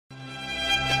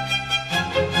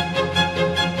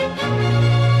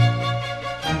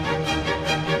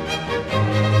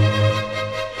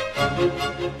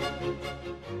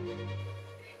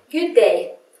Good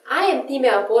day. I am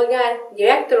Tímea Polgár,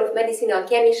 Director of Medicinal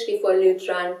Chemistry for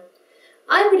LuTran.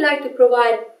 I would like to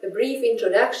provide a brief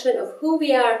introduction of who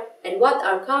we are and what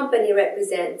our company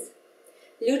represents.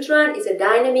 LuTran is a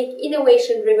dynamic,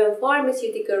 innovation-driven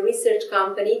pharmaceutical research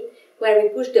company where we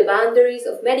push the boundaries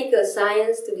of medical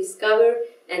science to discover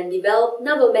and develop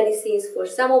novel medicines for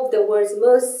some of the world's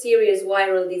most serious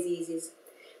viral diseases,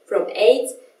 from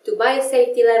AIDS to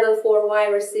biosafety level 4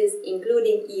 viruses,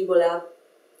 including Ebola.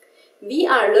 We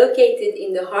are located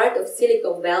in the heart of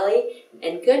Silicon Valley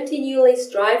and continually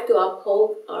strive to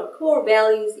uphold our core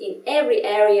values in every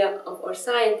area of our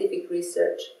scientific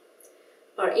research.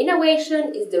 Our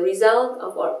innovation is the result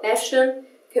of our passion,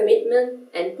 commitment,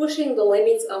 and pushing the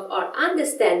limits of our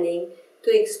understanding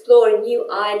to explore new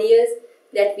ideas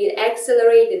that will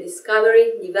accelerate the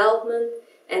discovery, development,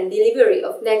 and delivery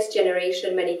of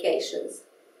next-generation medications.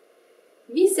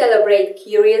 We celebrate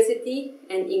curiosity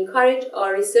and encourage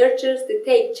our researchers to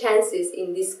take chances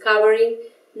in discovering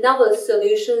novel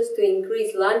solutions to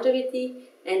increase longevity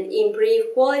and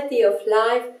improve quality of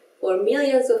life for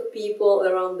millions of people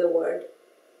around the world.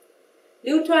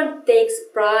 LuTran takes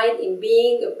pride in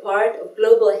being a part of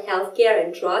global healthcare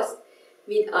and trust,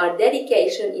 with our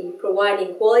dedication in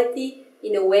providing quality,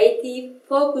 innovative,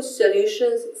 focused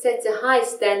solutions sets a high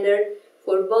standard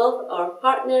for both our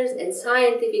partners and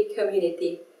scientific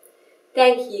community.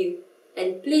 Thank you,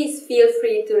 and please feel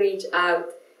free to reach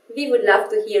out. We would love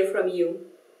to hear from you.